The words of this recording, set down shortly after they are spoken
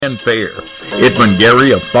and fair. Edmund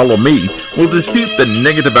Garey of Follow Me will dispute the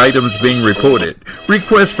negative items being reported,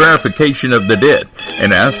 request verification of the debt,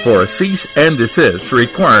 and ask for a cease and desist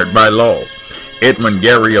required by law. Edmund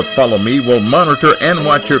Garey of Follow Me will monitor and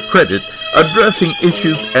watch your credit, addressing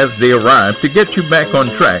issues as they arrive to get you back on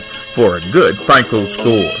track for a good FICO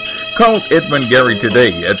score. Call Edmund Garey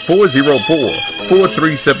today at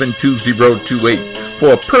 404-437-2028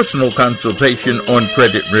 for a personal consultation on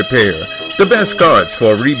credit repair, the best cards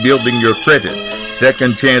for rebuilding your credit,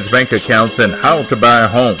 second chance bank accounts, and how to buy a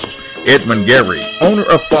home. Edmund Garey, owner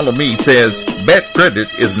of Follow Me, says bad credit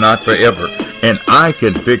is not forever, and I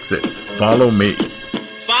can fix it. Follow me.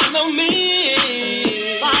 Follow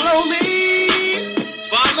me. Follow me.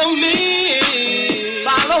 Follow me.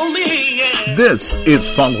 Follow me. Yeah. This is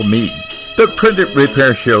Follow Me, the Credit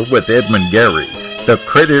Repair Show with Edmund Garey, the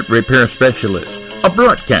Credit Repair Specialist, a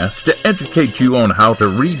broadcast to educate you on how to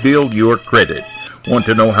rebuild your credit. Want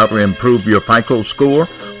to know how to improve your FICO score?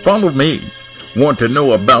 Follow me. Want to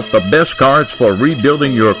know about the best cards for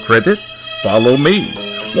rebuilding your credit? Follow me.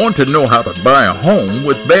 Want to know how to buy a home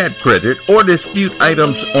with bad credit or dispute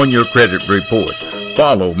items on your credit report?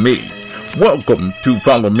 Follow me. Welcome to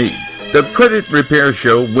Follow Me, the Credit Repair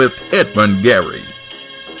Show with Edmund Garey.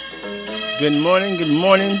 Good morning,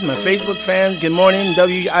 my Facebook fans. Good morning,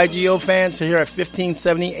 WIGO fans here at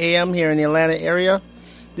 1570 AM here in the Atlanta area.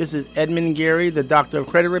 This is Edmund Garey, the Doctor of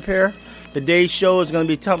Credit Repair. Today's show is going to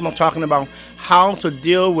be talking about how to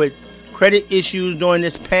deal with credit issues during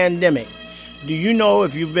this pandemic. Do you know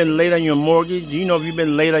if you've been late on your mortgage? Do you know if you've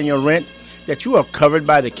been late on your rent that you are covered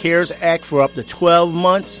by the CARES Act for up to 12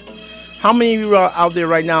 months? How many of you are out there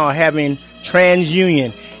right now are having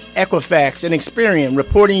TransUnion, Equifax, and Experian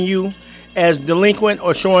reporting you as delinquent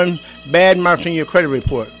or showing bad marks on your credit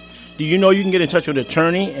report? Do you know you can get in touch with an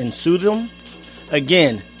attorney and sue them?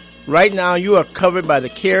 Again, right now you are covered by the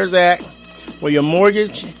CARES Act for your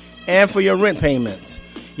mortgage and for your rent payments.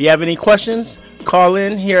 You have any questions? Call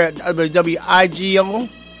in here at WIGO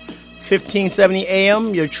 1570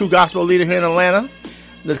 AM, your true gospel leader here in Atlanta.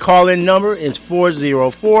 The call-in number is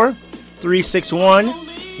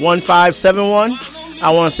 404-361-1571.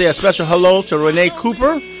 I want to say a special hello to Renee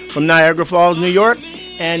Cooper from Niagara Falls, New York,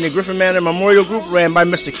 and the Griffin Manor Memorial Group ran by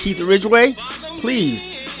Mr. Keith Ridgway. Please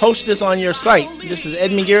post this on your site. This is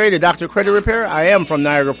Edmund Garey, the Doctor of Credit Repair. I am from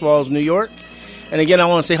Niagara Falls, New York. And again, I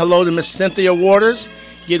want to say hello to Miss Cynthia Waters.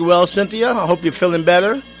 Get well, Cynthia. I hope you're feeling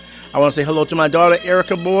better. I want to say hello to my daughter,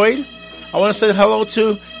 Erica Boyd. I want to say hello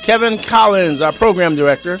to Kevin Collins, our program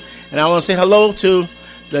director. And I want to say hello to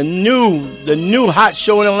the new hot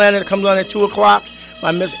show in Atlanta that comes on at 2 o'clock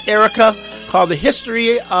by Miss Erica, called The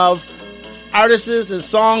History of Artists and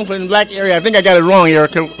Songs in Black Area. I think I got it wrong,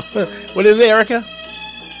 Erica. What is it, Erica?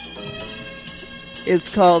 It's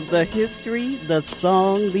called The History, the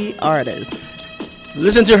Song, the Artist.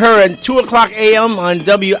 Listen to her at 2 o'clock a.m. on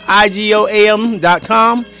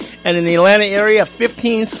WIGOAM.com and in the Atlanta area,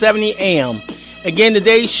 1570 a.m. Again,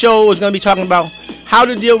 today's show is going to be talking about how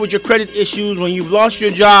to deal with your credit issues when you've lost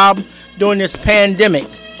your job during this pandemic.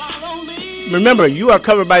 Remember, you are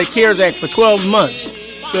covered by the CARES Act for 12 months.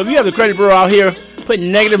 So if you have the credit bureau out here putting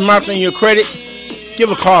negative marks on your credit,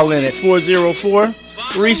 give a call in at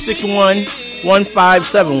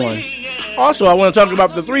 404-361-1571. Also, I want to talk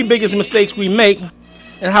about the 3 biggest mistakes we make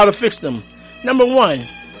and how to fix them. Number 1,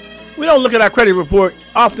 we don't look at our credit report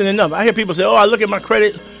often enough. I hear people say, I look at my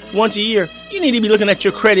credit once a year. You need to be looking at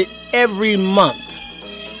your credit every month.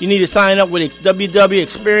 You need to sign up with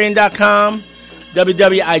www.experian.com,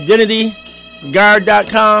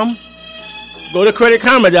 www.identityguard.com, go to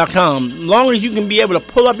creditkarma.com. As long as you can be able to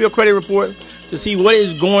pull up your credit report to see what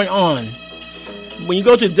is going on. When you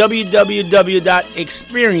go to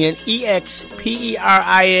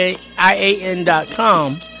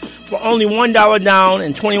www.experian.com for only $1 down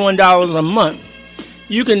and $21 a month,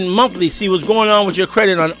 you can monthly see what's going on with your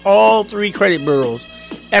credit on all 3 credit bureaus,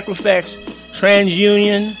 Equifax,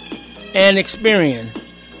 TransUnion, and Experian.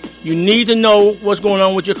 You need to know what's going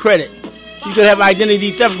on with your credit. You could have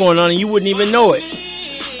identity theft going on and you wouldn't even know it.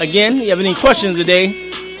 Again, if you have any questions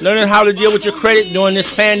today, learning how to deal with your credit during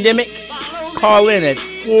this pandemic, call in at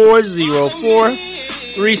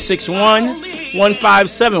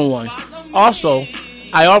 404-361-1571. Also,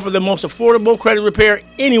 I offer the most affordable credit repair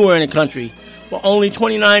anywhere in the country for only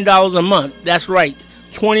 $29 a month. That's right,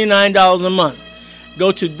 $29 a month.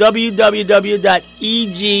 Go to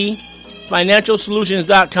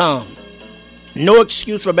www.egfinancialsolutions.com. No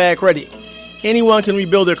excuse for bad credit. Anyone can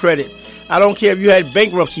rebuild their credit. I don't care if you had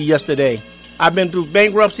bankruptcy yesterday. I've been through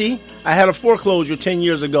bankruptcy. I had a foreclosure 10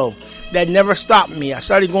 years ago. That never stopped me. I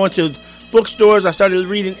started going to bookstores. I started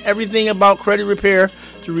reading everything about credit repair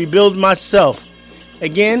to rebuild myself.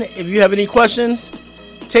 Again, if you have any questions,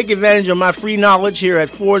 take advantage of my free knowledge here at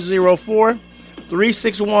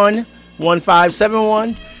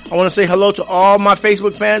 404-361-1571. I want to say hello to all my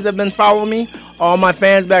Facebook fans that have been following me, all my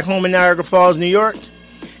fans back home in Niagara Falls, New York,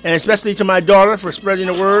 and especially to my daughter for spreading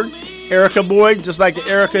the word, Erica Boyd, just like the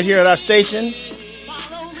Erica here at our station.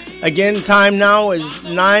 Again, time now is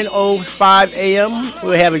 9:05 a.m.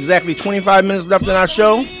 We have exactly 25 minutes left in our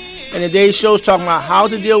show, and today's show is talking about how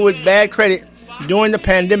to deal with bad credit during the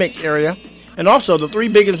pandemic era, and also the 3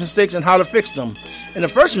 biggest mistakes and how to fix them. And the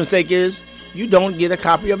first mistake is you don't get a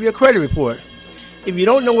copy of your credit report. If you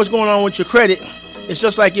don't know what's going on with your credit, it's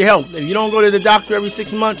just like your health. If you don't go to the doctor every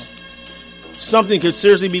 6 months, something could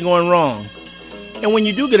seriously be going wrong. And when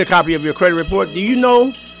you do get a copy of your credit report, do you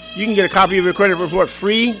know you can get a copy of your credit report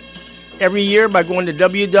free every year by going to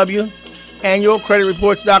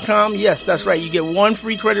www.annualcreditreports.com? Yes, that's right. You get 1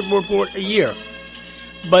 free credit report a year.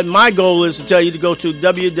 But my goal is to tell you to go to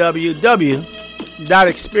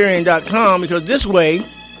www.experian.com, because this way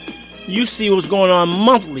you see what's going on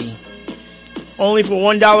monthly, only for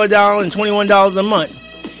 $1 down and $21 a month.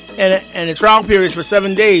 And the trial period is for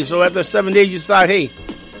 7 days. So after 7 days, you decide, hey,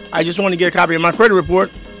 I just want to get a copy of my credit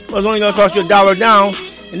report. Well, it's only going to cost you $1 down.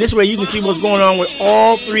 And this way you can see what's going on with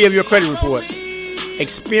all 3 of your credit reports: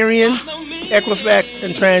 Experian, Equifax,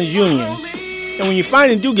 and TransUnion. And when you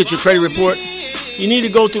finally do get your credit report, you need to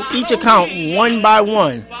go through each account one by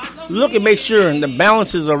one. Look and make sure the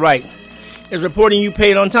balances are right. It's reporting you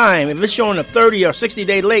paid on time. If it's showing a 30 or 60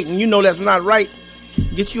 day late and you know that's not right,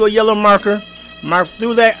 get you a yellow marker, mark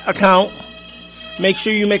through that account. Make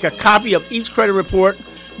sure you make a copy of each credit report,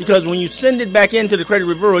 because when you send it back into the credit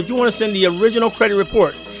bureaus, you want to send the original credit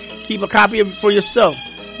report. Keep a copy of it for yourself,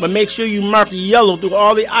 but make sure you mark yellow through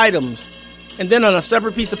all the items. And then on a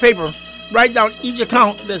separate piece of paper, write down each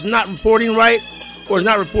account that's not reporting right or is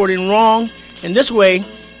not reporting wrong. And this way,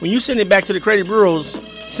 when you send it back to the credit bureaus,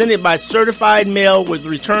 send it by certified mail with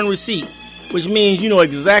return receipt, which means you know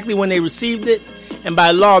exactly when they received it. And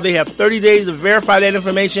by law, they have 30 days to verify that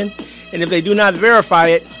information. And if they do not verify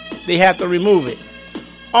it, they have to remove it.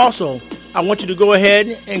 Also, I want you to go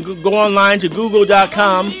ahead and go online to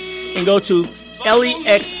google.com and go to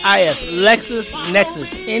LEXIS,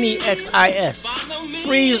 LexisNexis, NEXIS.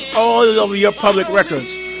 Freeze all of your public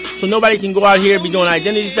records, so nobody can go out here and be doing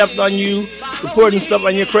identity theft on you, reporting stuff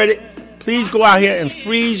on your credit. Please go out here and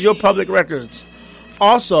freeze your public records.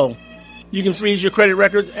 Also, you can freeze your credit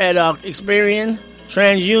records at Experian,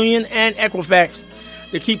 TransUnion, and Equifax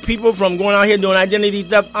to keep people from going out here doing identity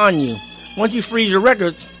theft on you. Once you freeze your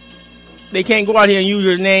records, they can't go out here and use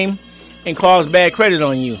your name and cause bad credit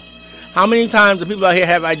on you. How many times do people out here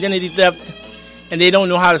have identity theft and they don't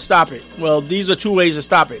know how to stop it? Well, these are 2 ways to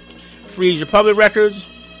stop it. Freeze your public records,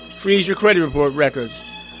 freeze your credit report records.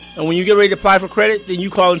 And when you get ready to apply for credit, then you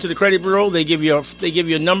call into the credit bureau. They give you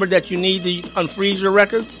a number that you need to unfreeze your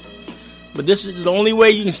records. But this is the only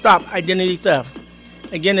way you can stop identity theft.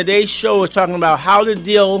 Again, today's show is talking about how to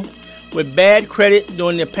deal with bad credit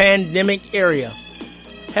during the pandemic era.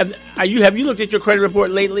 Have you looked at your credit report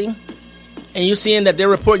lately, and you're seeing that they're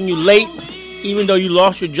reporting you late even though you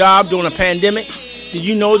lost your job during a pandemic? Did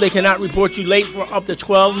you know they cannot report you late for up to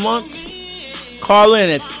 12 months? Call in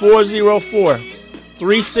at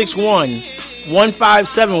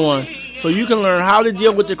 404-361-1571 so you can learn how to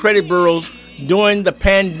deal with the credit bureaus during the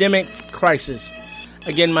pandemic crisis.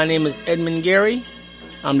 Again, my name is Edmund Garey.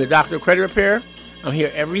 I'm the Doctor of Credit Repair. I'm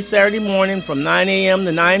here every Saturday morning from 9 a.m.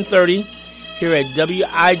 to 9:30 here at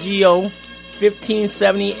WIGO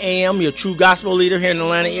 1570 AM, your true gospel leader here in the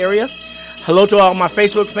Atlanta area. Hello to all my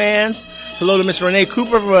Facebook fans. Hello to Miss Renee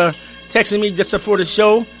Cooper for texting me just before the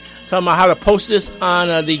show, talking about how to post this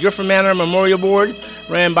on the Griffin Manor Memorial Board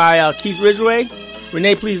ran by Keith Ridgway.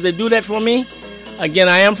 Renee, please do that for me. Again,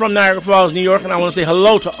 I am from Niagara Falls, New York, and I want to say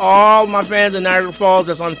hello to all my fans in Niagara Falls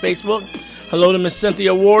that's on Facebook. Hello to Miss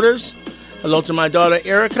Cynthia Waters. Hello to my daughter,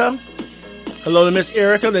 Erica. Hello to Miss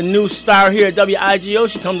Erica, the new star here at WIGO.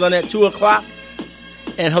 She comes on at 2 o'clock.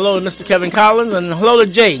 And hello to Mr. Kevin Collins. And hello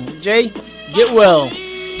to Jay. Jay, get well.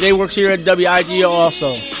 Jay works here at WIGO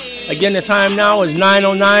also. Again, the time now is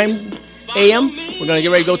 9:09 a.m. We're going to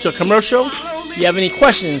get ready to go to a commercial. If you have any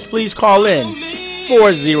questions, please call in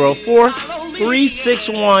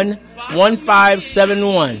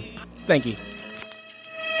 404-361-1571. Thank you.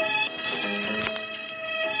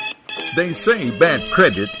 They say bad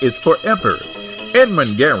credit is forever.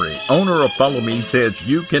 Edmund Garey, owner of Follow Me, says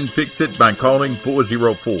you can fix it by calling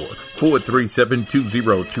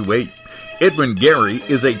 404-437-2028. Edmund Garey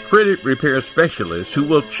is a credit repair specialist who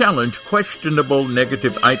will challenge questionable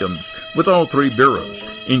negative items with all three bureaus,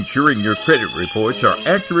 ensuring your credit reports are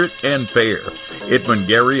accurate and fair. Edmund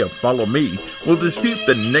Garey of Follow Me will dispute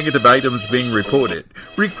the negative items being reported,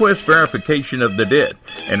 request verification of the debt,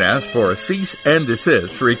 and ask for a cease and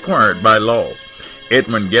desist required by law.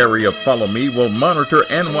 Edmund Garey of Follow Me will monitor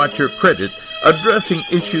and watch your credit, addressing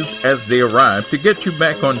issues as they arrive to get you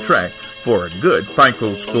back on track for a good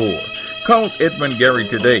FICO score. Call Edmund Garey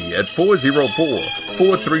today at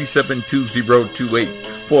 404-437-2028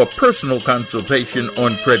 for a personal consultation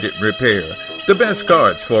on credit repair, the best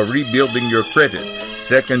cards for rebuilding your credit,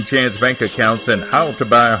 second chance bank accounts, and how to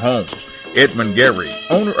buy a home. Edmund Garey,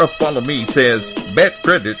 owner of Follow Me, says bad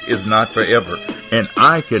credit is not forever, and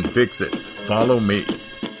I can fix it. Follow me.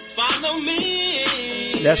 Follow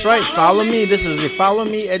me. That's right. Follow me. This is the Follow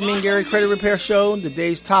Me Edmund Garey Credit Repair Show.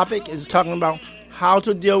 Today's topic is talking about how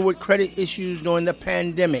to deal with credit issues during the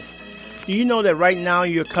pandemic. Do you know that right now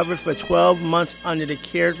you're covered for 12 months under the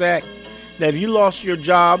CARES Act? That if you lost your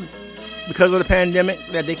job because of the pandemic,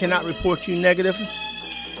 that they cannot report you negative?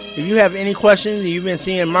 If you have any questions and you've been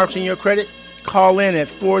seeing marks in your credit, call in at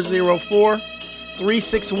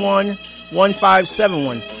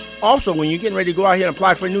 404-361-1571. Also, when you're getting ready to go out here and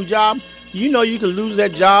apply for a new job, you know you can lose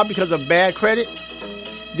that job because of bad credit.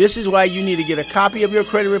 This is why you need to get a copy of your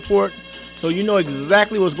credit report so you know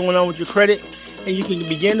exactly what's going on with your credit, and you can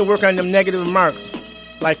begin to work on them negative marks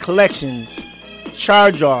like collections,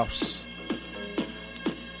 charge-offs,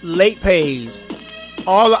 late pays,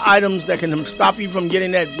 all the items that can stop you from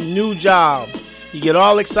getting that new job. You get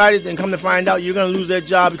all excited and come to find out you're going to lose that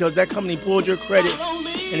job because that company pulled your credit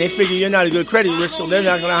and they figure you're not a good credit risk, so they're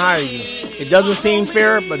not going to hire you. It doesn't seem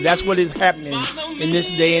fair, but that's what is happening in this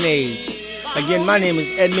day and age. Again, my name is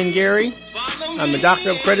Edmund Garey. I'm the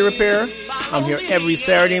doctor of credit repair. I'm here every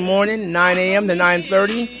Saturday morning, 9 a.m. to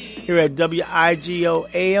 9:30, here at WIGO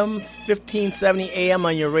AM, 1570 AM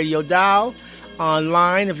on your radio dial.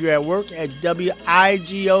 Online, if you're at work, at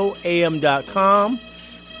WIGOAM.com.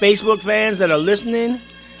 Facebook fans that are listening,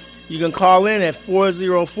 you can call in at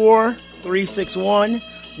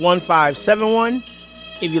 404-361-1571.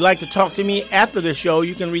 If you'd like to talk to me after the show,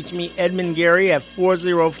 you can reach me, Edmund Garey, at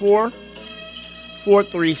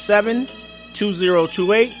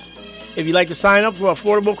 404-437-2028. If you'd like to sign up for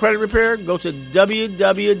affordable credit repair, go to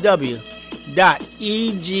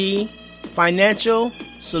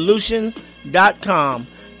www.egfinancialsolutions.com.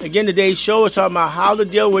 Again, today's show is talking about how to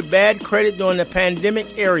deal with bad credit during the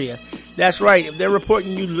pandemic era. That's right. If they're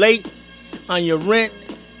reporting you late on your rent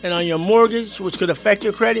and on your mortgage, which could affect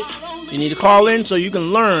your credit, you need to call in so you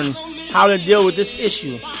can learn how to deal with this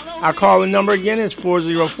issue. Our call-in number again is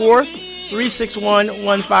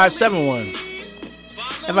 404-361-1571.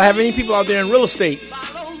 If I have any people out there in real estate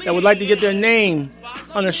that would like to get their name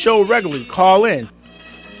on the show regularly, call in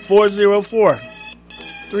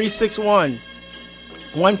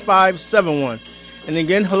 404-361-1571. And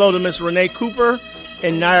again, hello to Miss Renee Cooper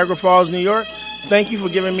in Niagara Falls, New York. Thank you for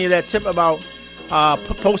giving me that tip about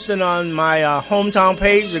posting on my hometown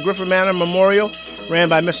page, the Griffin Manor Memorial, ran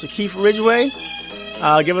by Mr. Keith Ridgway.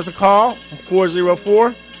 Give us a call,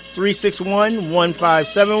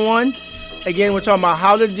 404-361-1571. Again, we're talking about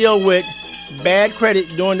how to deal with bad credit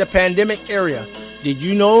during the pandemic era. Did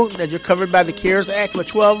you know that you're covered by the CARES Act for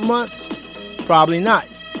 12 months? Probably not.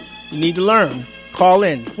 You need to learn. Call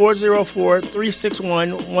in,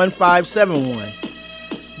 404-361-1571.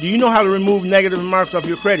 Do you know how to remove negative marks off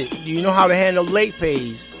your credit? Do you know how to handle late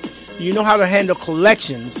pays? Do you know how to handle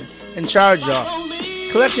collections and charge-offs?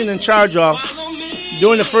 Collection and charge-offs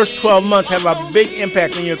during the first 12 months have a big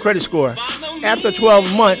impact on your credit score. After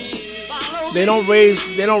 12 months, they don't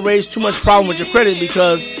raise too much problem with your credit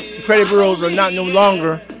because the credit bureaus are no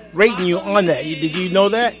longer rating you on that. Did you know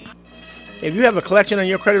that? If you have a collection on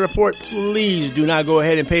your credit report, please do not go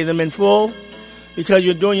ahead and pay them in full because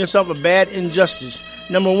you're doing yourself a bad injustice.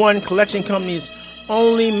 Number one, collection companies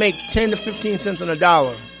only make 10 to 15 cents on a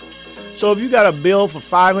dollar. So if you got a bill for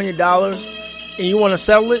 $500 and you want to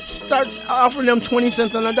settle it, start offering them 20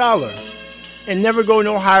 cents on a dollar. And never go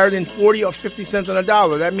no higher than 40 or 50 cents on a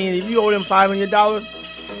dollar. That means if you owe them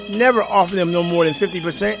 $500, never offer them no more than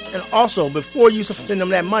 50%. And also, before you send them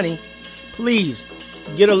that money, please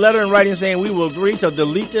get a letter in writing saying we will agree to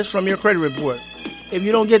delete this from your credit report. If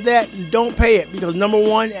you don't get that, don't pay it because number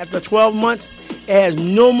one, after 12 months, it has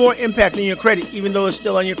no more impact on your credit, even though it's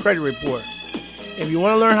still on your credit report. If you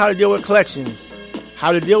want to learn how to deal with collections,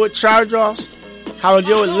 how to deal with charge-offs, how to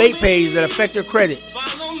deal with late pays that affect your credit,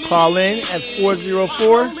 Call in at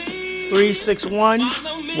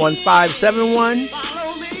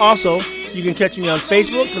 404-361-1571. Also, you can catch me on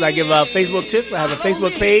Facebook because I give Facebook tips. I have a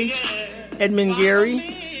Facebook page, Edmund Garey,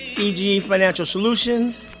 EGE Financial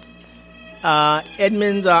Solutions.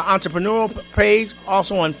 Edmund's entrepreneurial page,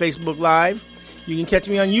 also on Facebook Live. You can catch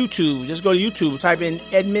me on YouTube. Just go to YouTube, type in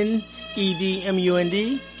Edmund,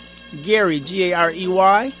 EDMUND, Garey,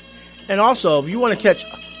 Garey. And also, if you want to catch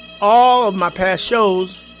all of my past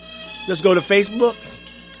shows, just go to Facebook,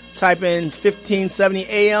 type in 1570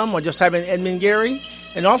 AM, or just type in Edmund Garey.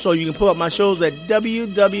 And also, you can pull up my shows at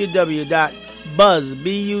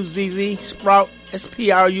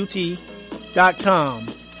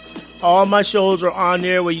www.buzzsprout.com. All my shows are on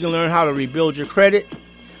there where you can learn how to rebuild your credit,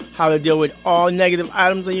 how to deal with all negative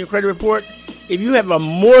items on your credit report. If you have a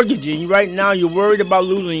mortgage and right now you're worried about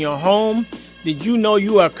losing your home, did you know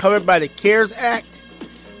you are covered by the CARES Act?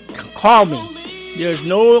 Call me. There's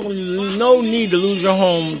no need to lose your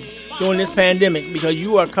home during this pandemic because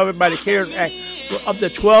you are covered by the CARES Act for up to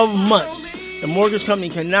 12 months. The mortgage company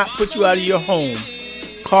cannot put you out of your home.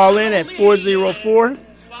 Call in at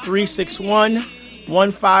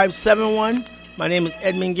 404-361-1571. My name is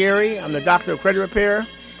Edmund Garey. I'm the doctor of credit repair,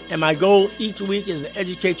 and my goal each week is to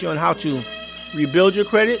educate you on how to rebuild your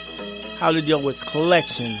credit, how to deal with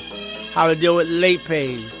collections, how to deal with late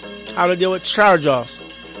pays, how to deal with charge-offs,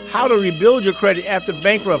 how to rebuild your credit after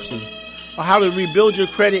bankruptcy, or how to rebuild your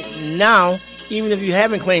credit now even if you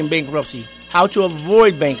haven't claimed bankruptcy, how to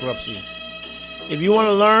avoid bankruptcy. If you want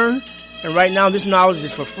to learn, and right now this knowledge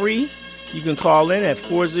is for free, you can call in at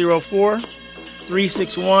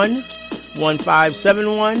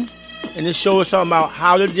 404-361-1571. And this show is talking about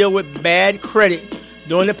how to deal with bad credit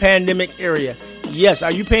during the pandemic era. Yes,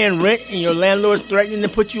 are you paying rent and your landlord's threatening to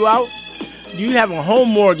put you out? Do you have a home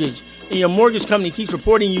mortgage and your mortgage company keeps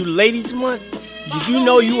reporting you late each month? Did you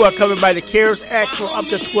know you are covered by the CARES Act for up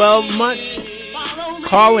to 12 months?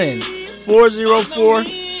 Call in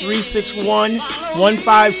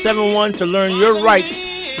 404-361-1571 to learn your rights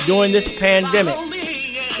during this pandemic.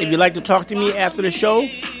 If you'd like to talk to me after the show,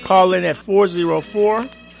 call in at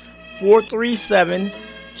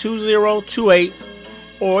 404-437-2028,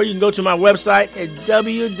 or you can go to my website at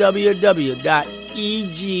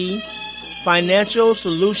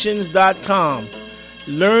www.egfinancialsolutions.com.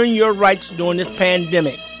 Learn your rights during this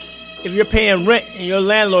pandemic. If you're paying rent and your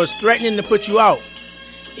landlord is threatening to put you out,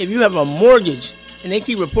 if you have a mortgage and they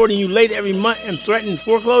keep reporting you late every month and threatening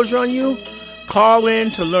foreclosure on you, call in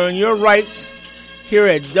to learn your rights here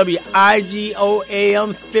at WIGO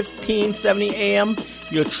AM 1570 AM,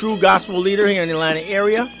 your true gospel leader here in the Atlanta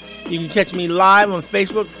area. You can catch me live on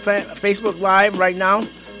Facebook Live right now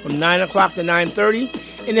from 9 o'clock to 9:30.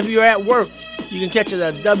 And if you're at work, you can catch it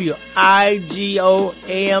at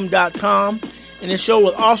WIGOAM.com. And this show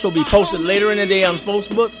will also be posted later in the day on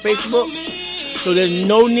Facebook. So there's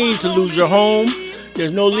no need to lose your home.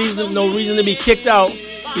 There's no reason to be kicked out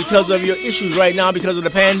because of your issues right now because of the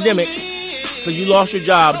pandemic, because you lost your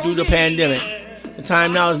job due to the pandemic. The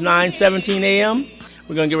time now is 9:17 a.m.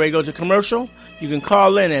 We're going to get ready to go to commercial. You can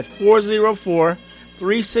call in at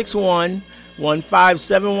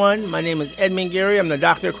 404-361-1571. My name is Edmund Garey. I'm the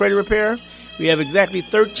doctor of credit repair. We have exactly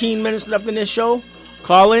 13 minutes left in this show.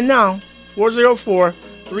 Call in now,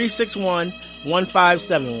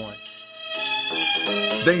 404-361-1571.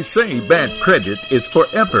 They say bad credit is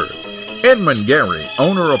forever. Edmund Garey,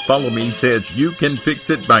 owner of Follow Me, says you can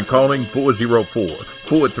fix it by calling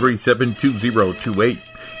 404-437-2028.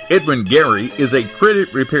 Edmund Garey is a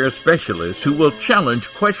credit repair specialist who will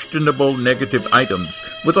challenge questionable negative items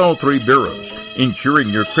with all three bureaus, ensuring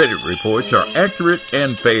your credit reports are accurate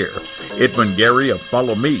and fair. Edmund Garey of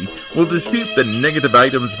Follow Me will dispute the negative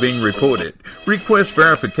items being reported, request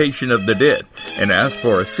verification of the debt, and ask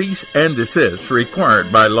for a cease and desist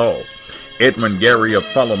required by law. Edmund Garey of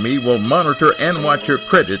Follow Me will monitor and watch your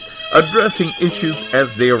credit, addressing issues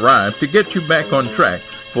as they arrive to get you back on track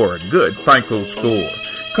for a good FICO score.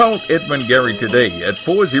 Call Edmund Garey today at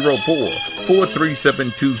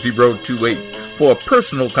 404-437-2028 for a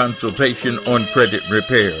personal consultation on credit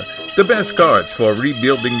repair, the best cards for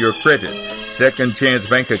rebuilding your credit, second chance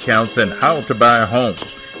bank accounts, and how to buy a home.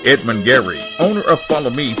 Edmund Garey, owner of Follow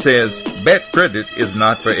Me, says bad credit is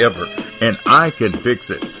not forever, and I can fix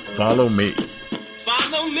it. Follow me.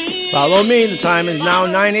 Follow me. The time is now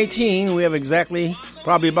 9:18. We have exactly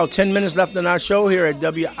probably about 10 minutes left in our show here at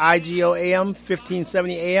WIGO AM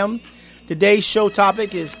 1570 AM. Today's show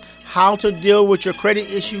topic is how to deal with your credit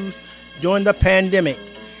issues during the pandemic.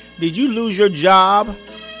 Did you lose your job?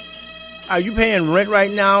 Are you paying rent right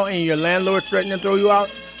now and your landlord's threatening to throw you out?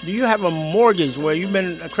 Do you have a mortgage where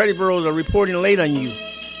credit bureaus are reporting late on you?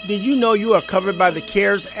 Did you know you are covered by the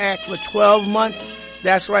CARES Act for 12 months?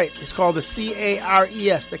 That's right. It's called the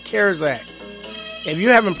CARES, the CARES Act. If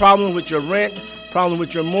you're having problems with your rent, problem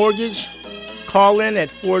with your mortgage, call in at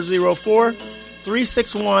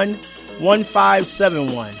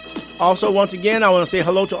 404-361-1571. Also, once again, I want to say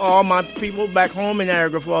hello to all my people back home in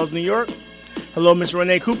Niagara Falls, New York. Hello, Mr.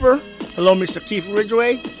 Renee Cooper. Hello, Mr. Keith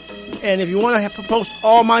Ridgway. And if you want to post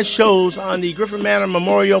all my shows on the Griffin Manor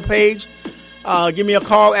Memorial page, give me a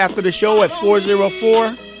call after the show at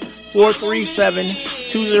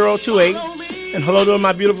 404-437-2028. And hello to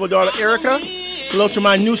my beautiful daughter, Erica. Hello to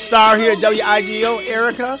my new star here at WIGO,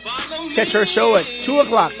 Erica. Catch her show at 2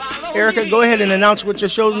 o'clock. Erica, go ahead and announce what your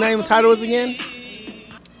show's name and title is again.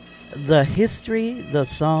 The History, the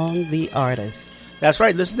Song, the Artist. That's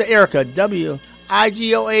right. Listen to Erica, WIGO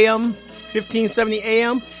AM, 1570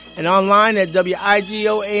 AM, and online at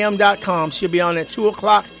WIGOAM.com. She'll be on at 2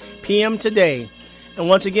 o'clock p.m. today. And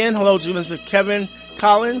once again, hello to Mr. Kevin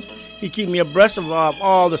Collins. He keeps me abreast of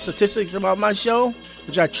all the statistics about my show,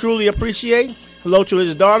 which I truly appreciate. Hello to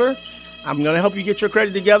his daughter. I'm going to help you get your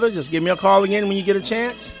credit together. Just give me a call again when you get a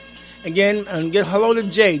chance. Again, and hello to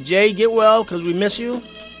Jay. Jay, get well because we miss you.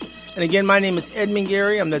 And again, my name is Edmund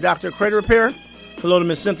Garey. I'm the Doctor of Credit Repair. Hello to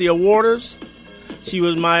Miss Cynthia Waters. She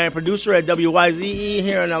was my producer at WYZE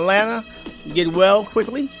here in Atlanta. Get well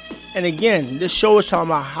quickly. And again, this show is talking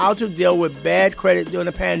about how to deal with bad credit during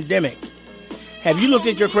the pandemic. Have you looked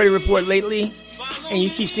at your credit report lately and you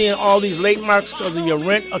keep seeing all these late marks because of your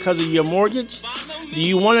rent or because of your mortgage? Do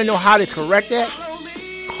you want to know how to correct that?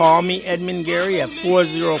 Call me, Edmund Garey, at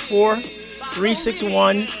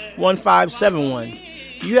 404-361-1571.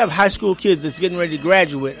 You have high school kids that's getting ready to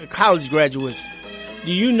graduate, or college graduates.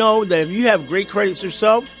 Do you know that if you have great credits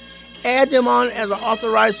yourself, add them on as an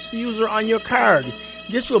authorized user on your card.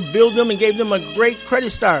 This will build them and give them a great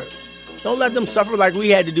credit start. Don't let them suffer like we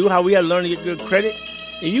had to do, how we had to learn to get good credit.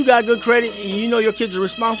 If you got good credit and you know your kids are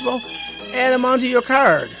responsible, add them onto your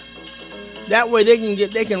card. That way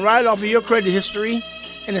they can ride off of your credit history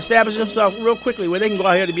and establish themselves real quickly where they can go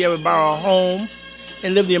out here to be able to borrow a home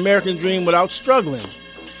and live the American dream without struggling.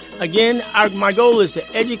 Again, my goal is to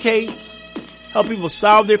educate, help people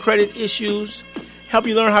solve their credit issues, help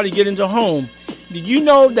you learn how to get into a home. Did you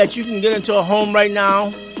know that you can get into a home right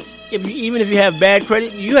now even if you have bad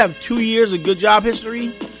credit? Do you have 2 years of good job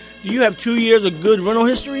history? Do you have 2 years of good rental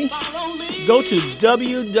history? Go to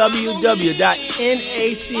www.naca.com.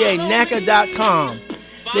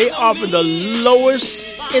 They offer the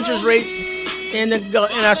lowest interest rates in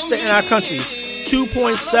our country,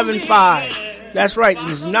 2.75. That's right.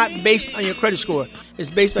 It's not based on your credit score. It's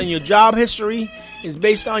based on your job history. It's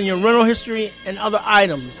based on your rental history and other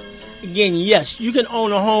items. Again, yes, you can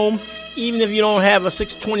own a home even if you don't have a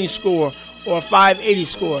 620 score or a 580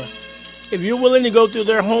 score. If you're willing to go through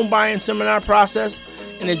their home buying seminar process,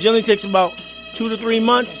 and it generally takes about 2 to 3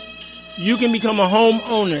 months, you can become a home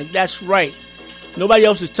owner. That's right. Nobody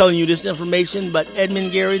else is telling you this information but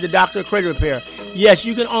Edmund Garey, the Doctor of Credit Repair. Yes,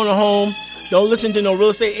 you can own a home. Don't listen to no real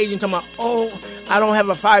estate agent talking about, oh, I don't have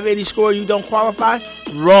a 580 score, you don't qualify.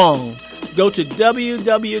 Wrong. Go to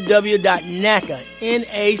www.naca.com.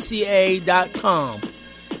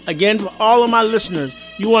 Again, for all of my listeners,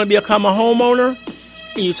 you want to become a homeowner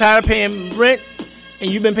and you're tired of paying rent and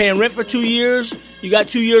you've been paying rent for 2 years, you got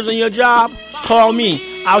 2 years on your job, call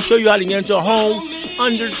me. I'll show you how to get into a home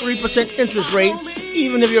under 3% interest rate,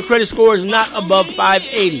 even if your credit score is not above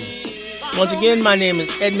 580. Once again, my name is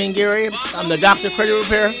Edmund Garey. I'm the Doctor of Credit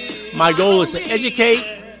Repair. My goal is to educate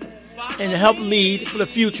and to help lead for the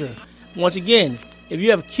future. Once again, if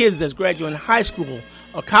you have kids that's graduating high school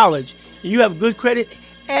or college, and you have good credit,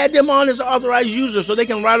 add them on as an authorized user so they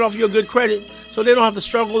can write off your good credit so they don't have to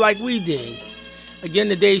struggle like we did. Again,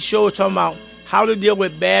 today's show is talking about how to deal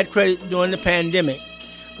with bad credit during the pandemic.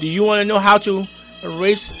 Do you want to know how to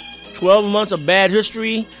erase 12 months of bad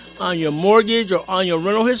history on your mortgage or on your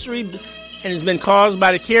rental history, and it's been caused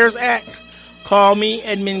by the CARES Act? Call me,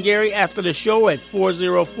 Edmund Garey, after the show at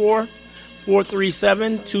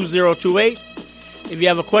 404-437-2028. If you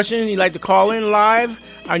have a question and you'd like to call in live,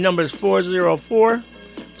 our number is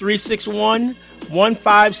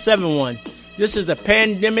 404-361-1571. This is the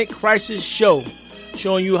Pandemic Crisis Show,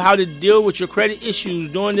 showing you how to deal with your credit issues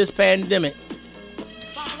during this pandemic.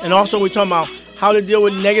 And also we're talking about how to deal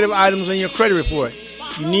with negative items on your credit report.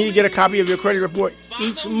 You need to get a copy of your credit report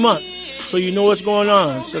each month so you know what's going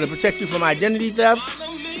on, so to protect you from identity theft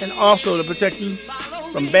and also to protect you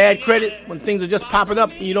from bad credit when things are just popping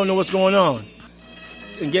up and you don't know what's going on.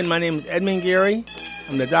 Again, my name is Edmund Garey.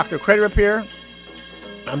 I'm the Doctor of Credit Repair.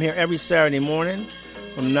 I'm here every Saturday morning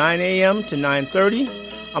from 9 a.m. to 9:30.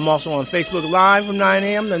 I'm also on Facebook Live from 9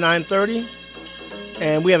 a.m. to 9:30.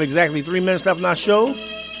 And we have exactly 3 minutes left in our show.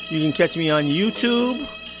 You can catch me on YouTube.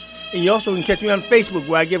 And you also can catch me on Facebook,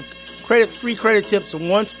 where I give free credit tips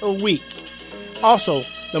once a week. Also,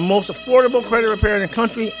 the most affordable credit repair in the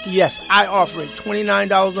country, yes, I offer it,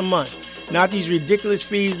 $29 a month. Not these ridiculous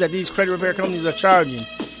fees that these credit repair companies are charging.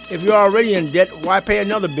 If you're already in debt, why pay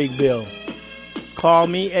another big bill? Call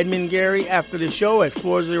me, Edmund Garey, after the show at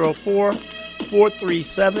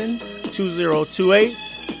 404-437-2028.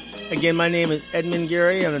 Again, my name is Edmund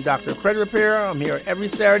Garey. I'm the Doctor of Credit Repair. I'm here every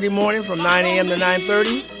Saturday morning from 9 a.m. to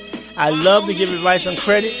 9:30. I love to give advice on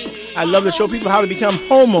credit. I love to show people how to become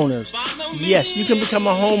homeowners. Yes, you can become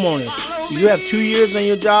a homeowner. You have 2 years on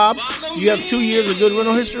your job. You have 2 years of good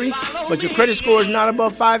rental history, but your credit score is not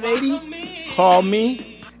above 580. Call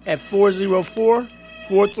me at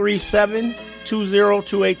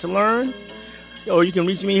 404-437-2028 to learn. Or you can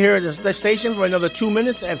reach me here at the station for another 2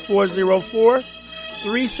 minutes at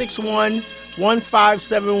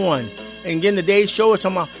 404-361-1571. And again, today's show is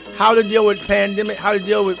talking about how to deal with pandemic, how to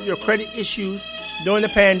deal with your credit issues during the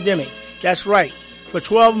pandemic. That's right. For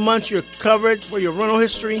 12 months, you're covered for your rental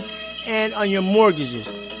history and on your mortgages.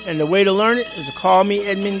 And the way to learn it is to call me,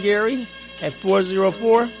 Edmund Garey, at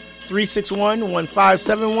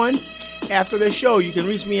 404-361-1571. After the show, you can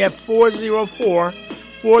reach me at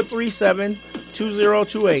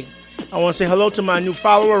 404-437-2028. I want to say hello to my new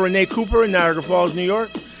follower, Renee Cooper in Niagara Falls, New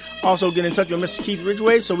York. Also, get in touch with Mr. Keith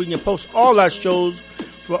Ridgway so we can post all our shows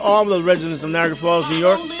for all the residents of Niagara Falls, New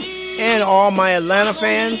York, and all my Atlanta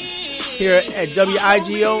fans here at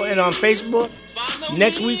WIGO and on Facebook.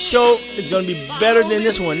 Next week's show is going to be better than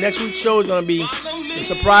this one. Next week's show is going to be a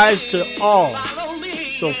surprise to all.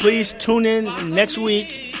 So please tune in next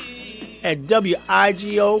week at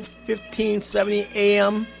WIGO 1570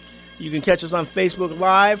 AM. You can catch us on Facebook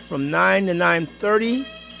Live from 9 to 9:30.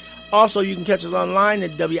 Also, you can catch us online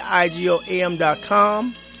at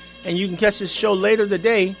wigoam.com. And you can catch this show later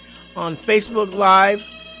today on Facebook Live.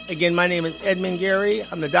 Again, my name is Edmund Garey.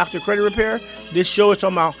 I'm the Doctor of Credit Repair. This show is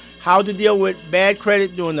talking about how to deal with bad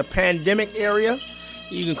credit during the pandemic area.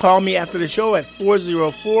 You can call me after the show at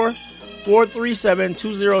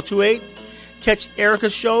 404-437-2028. Catch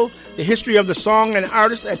Erica's show, The History of the Song and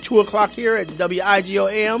Artist, at 2 o'clock here at WIGO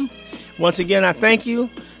AM. Once again, I thank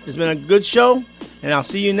you. It's been a good show. And I'll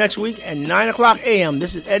see you next week at 9 o'clock a.m.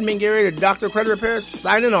 This is Edmund Garey, the Doctor of Credit Repair,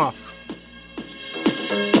 signing off.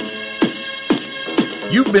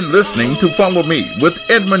 You've been listening to Follow Me with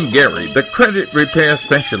Edmund Garey, the Credit Repair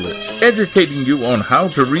Specialist, educating you on how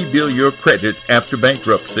to rebuild your credit after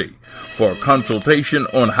bankruptcy. For a consultation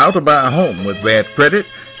on how to buy a home with bad credit,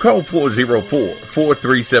 call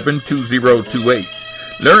 404-437-2028.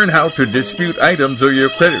 Learn how to dispute items on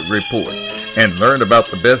your credit report and learn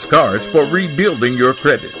about the best cars for rebuilding your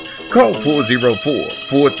credit. Call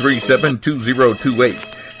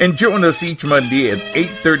 404-437-2028 and join us each Monday at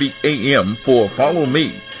 8:30 a.m. for Follow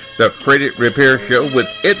Me, the Credit Repair Show with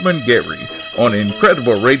Edmund Garey on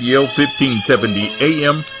Incredible Radio 1570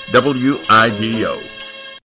 AM WIGO.